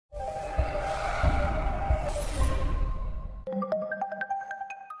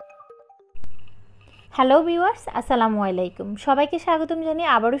Hello viewers, আসসালামু আলাইকুম। সবাইকে স্বাগতম জানিয়ে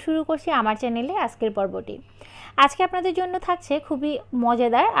আবারও শুরু করছি আমার চ্যানেলে আজকের পর্বটি। আজকে আপনাদের জন্য থাকছে খুবই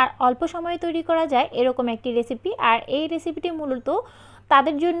মজাদার আর অল্প সময়ে তৈরি করা যায় এরকম একটি রেসিপি। আর এই রেসিপিটি মূলত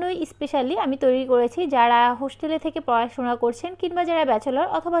তাদের জন্যই স্পেশালি আমি তৈরি করেছি যারা হোস্টেলে থেকে পড়াশোনা করছেন কিংবা যারা ব্যাচেলর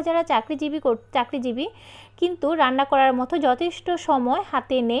অথবা যারা চাকরিজীবী কিন্তু রান্না করার মতো যথেষ্ট সময়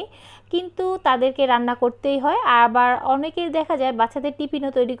হাতে নেই, কিন্তু তাদেরকে রান্না করতেই হয়। আবার অনেকের দেখা যায় বাচ্চাদের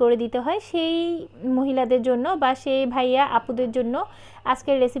টিফিনও তৈরি করে দিতে হয়, সেই মহিলাদের জন্য বা সেই ভাইয়া আপুদের জন্য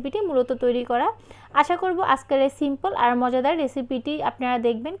আজকের রেসিপিটি মূলত তৈরি করা। আশা করব আজকের এই সিম্পল আর মজাদার রেসিপিটি আপনারা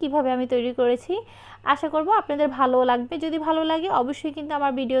দেখবেন কিভাবে আমি তৈরি করেছি। আশা করব আপনাদের ভালো লাগবে। যদি ভালো লাগে অবশ্যই কিন্তু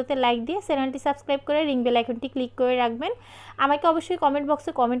আমার ভিডিওতে লাইক দিয়ে চ্যানেলটি সাবস্ক্রাইব করে রিং বেল আইকনটি ক্লিক করে রাখবেন। আমাকে অবশ্যই কমেন্ট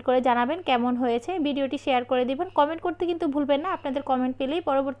বক্সে কমেন্ট করে জানাবেন কেমন হয়েছে। ভিডিওটি শেয়ার করে দিবেন, কমেন্ট করতে কিন্তু ভুলবেন না। আপনাদের কমেন্ট পেলেই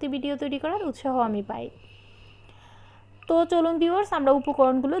পরবর্তী ভিডিও তৈরি করার উৎসাহ আমি পাই। তো চলুন ভিউয়ার্স, আমরা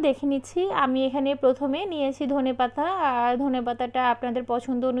উপকরণগুলো দেখে নিচ্ছি। আমি এখানে প্রথমে নিয়েছি ধনেপাতা। আর ধনেপাতাটা আপনাদের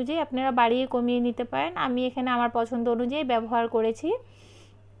পছন্দ অনুযায়ী আপনারা বাড়িয়ে কমিয়ে নিতে পারেন। আমি এখানে আমার পছন্দ অনুযায়ী ব্যবহার করেছি।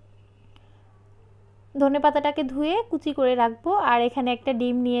 ধনেপাতাটাকে ধুয়ে কুচি করে রাখবো। আর এখানে একটা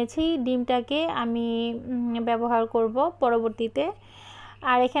ডিম নিয়েছি, ডিমটাকে আমি ব্যবহার করব পরবর্তীতে।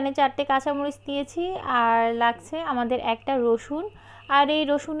 আর এখানে 4টে কাঁচামরিচ নিয়েছি, আর লাগছে আমাদের একটা রসুন। আর এই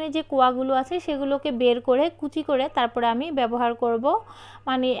রসুনের যে কোয়াগুলো আছে সেগুলোকে বের করে কুচি করে তারপরে আমি ব্যবহার করব,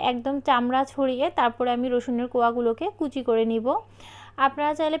 মানে একদম চামড়া ছড়িয়ে তারপরে আমি রসুনের কোয়াগুলোকে কুচি করে নিব।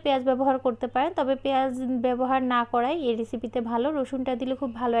 আপনারা চাইলে পেঁয়াজ ব্যবহার করতে পারেন, তবে পেঁয়াজ ব্যবহার না করাই এই রেসিপিতে ভালো। রসুনটা দিলে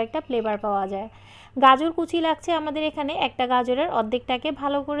খুব ভালো একটা ফ্লেভার পাওয়া যায়। গাজর কুচি লাগছে আমাদের এখানে, একটা গাজরের অর্ধেকটাকে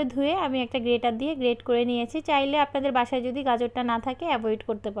ভালো করে ধুয়ে আমি একটা গ্রেটার দিয়ে গ্রেট করে নিয়েছি। চাইলে আপনাদের বাসায় যদি গাজরটা না থাকে অ্যাভয়েড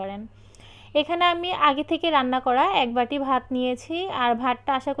করতে পারেন। এখানে আমি আগে থেকে রান্না করা 1 বাটি ভাত নিয়েছি, আর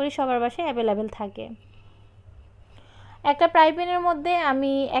ভাতটা আশা করি সবার বাসায় অ্যাভেলেবেল থাকে। একটা ফ্রাই প্যানের মধ্যে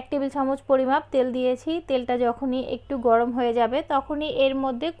আমি 1 টেবিল চামচ পরিমাপ তেল দিয়েছি। তেলটা যখনই একটু গরম হয়ে যাবে তখনই এর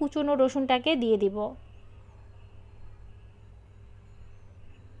মধ্যে কুচনো রসুনটাকে দিয়ে দিব।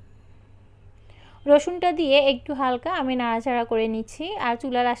 রসুনটা দিয়ে একটু হালকা আমি নাড়াচাড়া করে নিচ্ছি। আর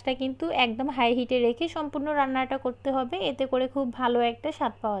চুলার আঁচটা কিন্তু একদম হাই হিটে রেখে সম্পূর্ণ রান্নাটা করতে হবে, এতে করে খুব ভালো একটা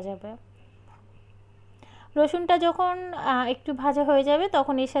স্বাদ পাওয়া যাবে। রসুনটা যখন একটু ভাজা হয়ে যাবে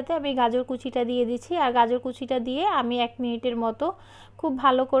তখন এর সাথে আমি গাজর কুচিটা দিয়ে দিচ্ছি। আর গাজর কুচিটা দিয়ে আমি 1 মিনিটের মতো খুব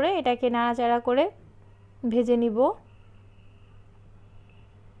ভালো করে এটাকে নাড়াচাড়া করে ভেজে নিব।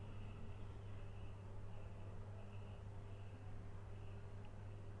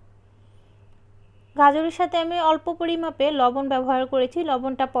 গাজরের সাথে আমি অল্প পরিমাপে লবণ ব্যবহার করেছি,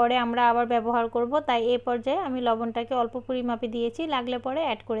 লবণটা পরে আমরা আবার ব্যবহার করব, তাই এই পর্যায়ে আমি লবণটাকে অল্প পরিমাপে দিয়েছি, লাগলে পরে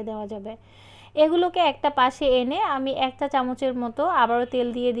অ্যাড করে দেওয়া যাবে। এগুলোকে একটা পাশে এনে আমি 1 চা চামচের মতো আবারও তেল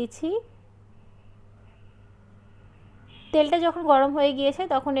দিয়ে দিচ্ছি। তেলটা যখন গরম হয়ে গিয়েছে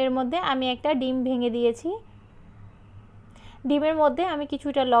তখন এর মধ্যে আমি একটা ডিম ভেঙে দিয়েছি। ডিমের মধ্যে আমি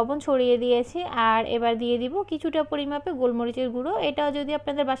কিছুটা লবণ ছড়িয়ে দিয়েছি। আর এবার দিয়ে দিব কিছুটা পরিমাপে গোলমরিচের গুঁড়ো। এটাও যদি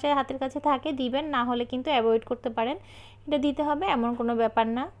আপনাদের বাসায় হাতের কাছে থাকে দিবেন, না হলে কিন্তু অ্যাভয়েড করতে পারেন। এটা দিতে হবে এমন কোনো ব্যাপার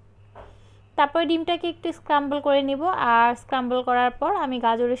না। তারপর ডিমটাকে একটু স্ক্রাম্বল করে নিব। আর স্ক্রাম্বল করার পর আমি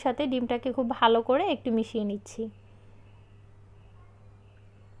গাজরের সাথে ডিমটাকে খুব ভালো করে একটু মিশিয়ে নিচ্ছি।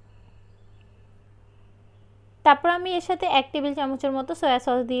 তারপর আমি এর সাথে 1 টেবিল চামচের মতো সয়া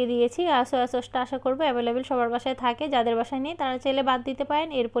সস দিয়ে দিয়েছি। আর সয়া সসটা আশা করব অ্যাভেলেবেল সবার বাসায় থাকে, যাদের বাসায় নেই তারা চাইলে বাদ দিতে পারেন।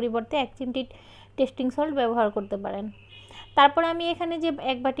 এর পরিবর্তে 1 চিমটি টেস্টিং সল্ট ব্যবহার করতে পারেন। তারপর আমি এখানে যে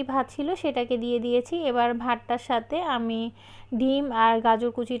 1 বাটি ভাত ছিল সেটাকে দিয়ে দিয়েছি। এবার ভাতটার সাথে আমি ডিম আর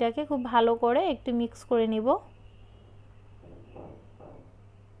গাজর কুচিটাকে খুব ভালো করে একটু মিক্স করে নিব।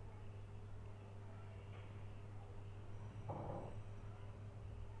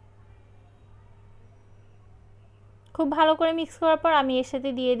 খুব ভালো করে মিক্স করার পর আমি এর সাথে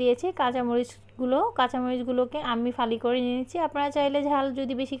দিয়ে দিয়েছি কাঁচামরিচগুলোকে আমি ফালি করে নিয়েছি। আপনারা চাইলে ঝাল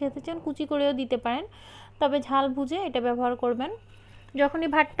যদি বেশি খেতে চান কুচি করেও দিতে পারেন, তবে ঝাল বুঝে এটা ব্যবহার করবেন। যখনই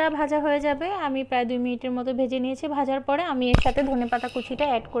ভাতটা ভাজা হয়ে যাবে আমি প্রায় 2 মিনিটের মতো ভেজে নিয়েছি। ভাজার পরে আমি এর সাথে ধনেপাতা কুচিটা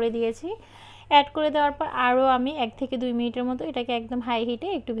অ্যাড করে দিয়েছি। অ্যাড করে দেওয়ার পর আরও আমি 1 থেকে 2 মিনিটের মতো এটাকে একদম হাই হিটে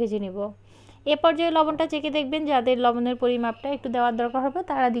একটু ভেজে নেব। এ পর্যায়ে লবণটা চেখে দেখবেন, যাদের লবণের পরিমাপটা একটু দেওয়ার দরকার হবে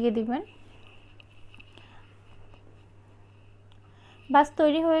তারা দিয়ে দিবেন। বাস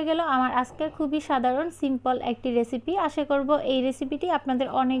তৈরি হয়ে গেল আমার আজকের খুবই সাধারণ সিম্পল একটি রেসিপি। আশা করব এই রেসিপিটি আপনাদের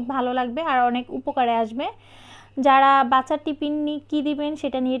অনেক ভালো লাগবে আর অনেক উপকারে আসবে। যারা বাচ্চার টিফিনে কী দিবেন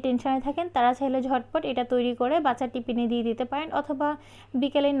সেটা নিয়ে টেনশনে থাকেন তারা চাইলে ঝটপট এটা তৈরি করে বাচ্চার টিফিনে দিয়ে দিতে পারেন, অথবা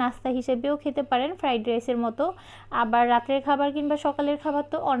বিকেলের নাস্তা হিসেবেও খেতে পারেন ফ্রাইড রাইসের মতো। আবার রাতের খাবার কিংবা সকালের খাবার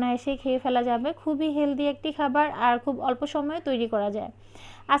তো অনায়াসেই খেয়ে ফেলা যাবে। খুবই হেলদি একটি খাবার আর খুব অল্প সময়ে তৈরি করা যায়।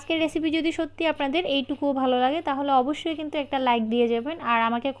 আজকের রেসিপি যদি সত্যি আপনাদের এইটুকুও ভালো লাগে তাহলে অবশ্যই কিন্তু একটা লাইক দিয়ে যাবেন, আর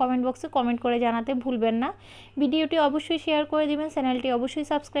আমাকে কমেন্ট বক্সে কমেন্ট করে জানাতে ভুলবেন না। ভিডিওটি অবশ্যই শেয়ার করে দিবেন, চ্যানেলটি অবশ্যই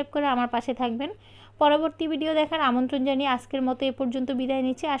সাবস্ক্রাইব করে আমার পাশে থাকবেন। পরবর্তী ভিডিও দেখার আমন্ত্রণ জানিয়ে আজকের মতো এ পর্যন্ত বিদায়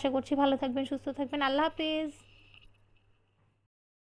নিচ্ছি। আশা করছি ভালো থাকবেন, সুস্থ থাকবেন। আল্লাহ হাফেজ।